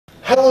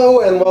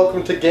Hello and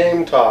welcome to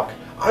Game Talk.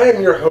 I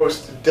am your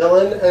host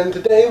Dylan, and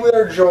today we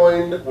are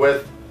joined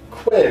with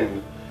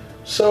Quinn.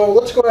 So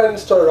let's go ahead and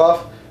start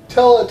off.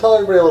 Tell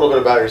everybody a little bit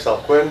about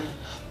yourself, Quinn.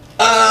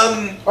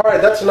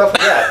 Alright, that's enough of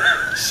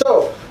that.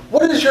 So,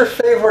 what is your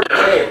favorite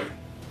game?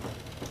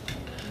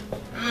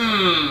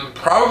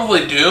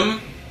 Probably Doom.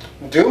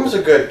 Doom's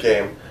a good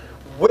game.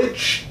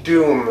 Which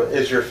Doom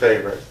is your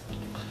favorite?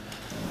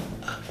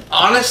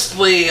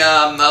 Honestly,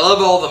 I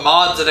love all the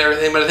mods and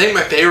everything, but I think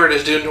my favorite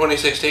is Doom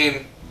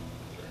 2016.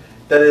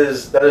 That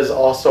is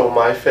also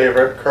my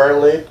favorite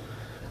currently.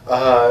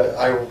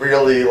 I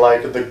really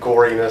like the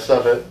goriness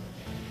of it.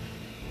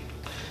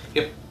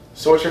 Yep.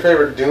 So what's your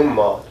favorite Doom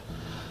mod?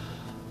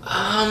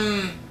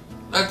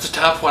 That's a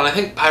tough one. I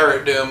think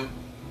Pirate Doom.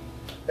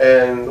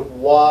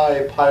 And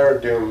why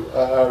Pirate Doom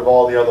out of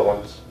all the other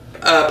ones?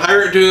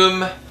 Pirate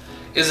Doom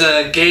is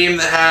a game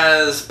that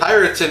has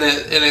pirates in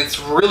it, and it's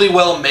really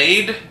well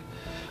made.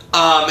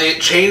 It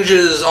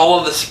changes all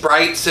of the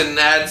sprites and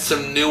adds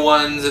some new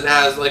ones. It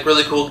has like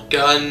really cool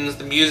guns.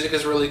 The music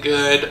is really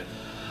good.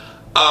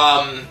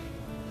 Well,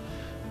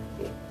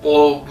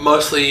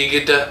 mostly you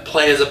get to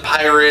play as a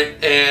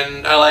pirate,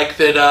 and I like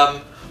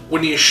that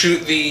when you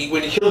kill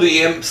the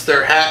imps,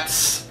 their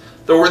hats,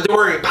 they're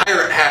wearing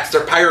pirate hats.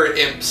 They're pirate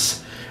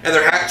imps, and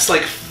their hats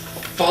like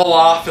fall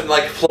off and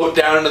like float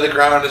down into the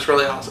ground. It's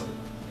really awesome.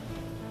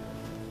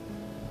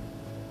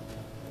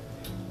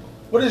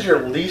 What is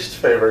your least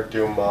favorite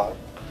Doom mod?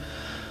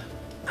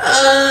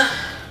 I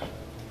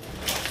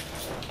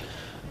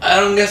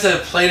don't guess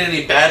I've played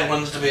any bad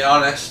ones, to be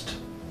honest.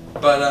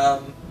 But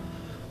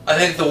I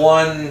think the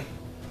one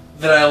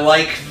that I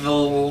like the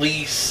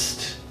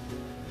least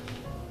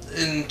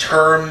in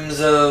terms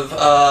of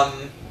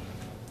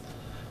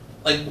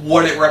like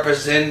what it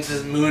represents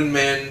is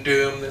Moonman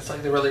Doom. That's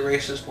like the really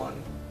racist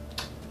one.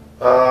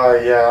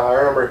 Yeah, I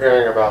remember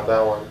hearing about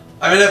that one.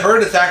 I mean, I've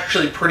heard it's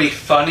actually pretty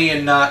funny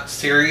and not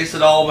serious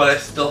at all, but I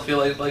still feel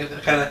like the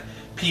kind of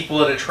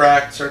people it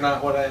attracts are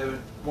not what I would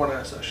want to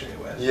associate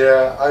with.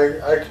 Yeah,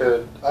 I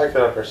could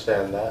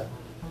understand that.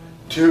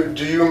 Do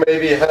you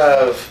maybe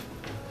have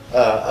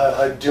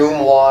a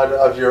Doom mod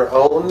of your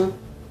own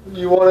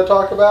you want to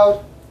talk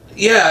about?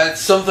 Yeah,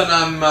 it's something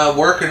I'm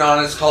working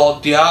on. It's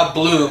called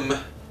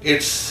Diabloom.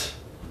 It's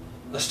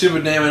a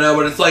stupid name, I know,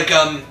 but it's like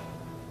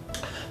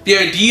the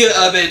idea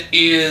of it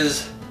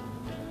is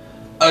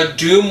a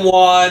Doom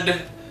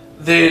wad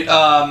that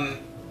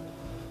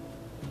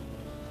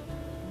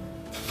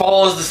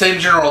follows the same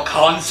general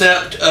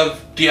concept of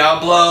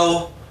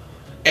Diablo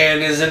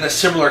and is in a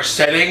similar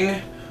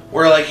setting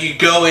where like you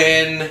go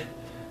in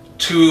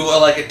to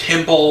like a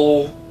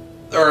temple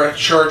or a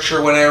church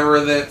or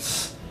whatever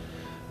that's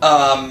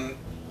got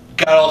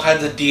all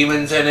kinds of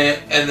demons in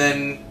it, and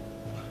then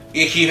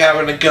you keep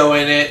having to go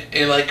in it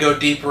and like go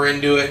deeper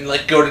into it and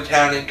like go to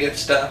town and get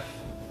stuff.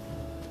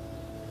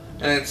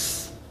 And it's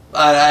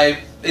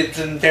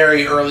in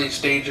very early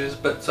stages,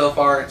 but so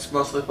far it's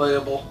mostly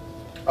playable.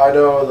 I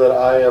know that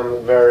I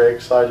am very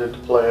excited to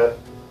play it.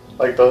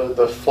 Like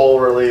the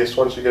full release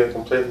once you get it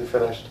completely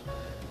finished.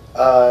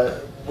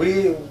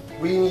 We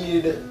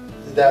need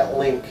that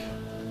link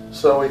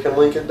so we can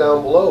link it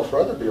down below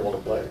for other people to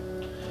play.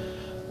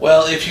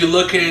 Well, if you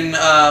look in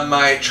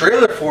my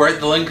trailer for it,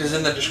 the link is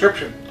in the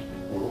description.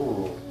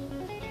 Ooh.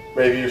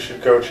 Maybe you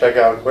should go check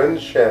out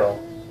Quinn's channel.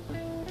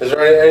 Is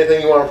there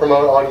anything you want to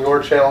promote on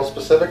your channel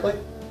specifically?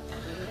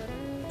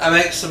 I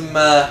make some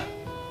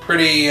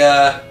pretty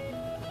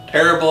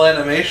terrible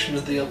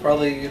animations that you'll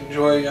probably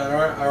enjoy,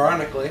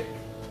 ironically.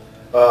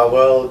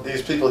 Well,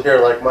 these people here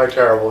like my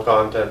terrible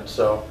content,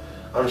 so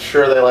I'm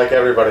sure they like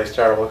everybody's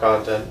terrible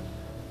content.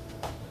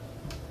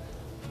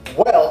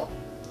 Well,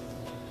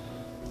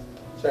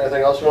 is there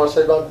anything else you want to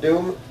say about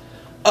Doom?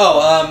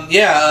 Oh,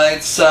 yeah,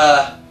 it's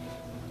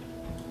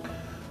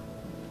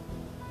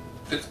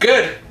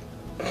good.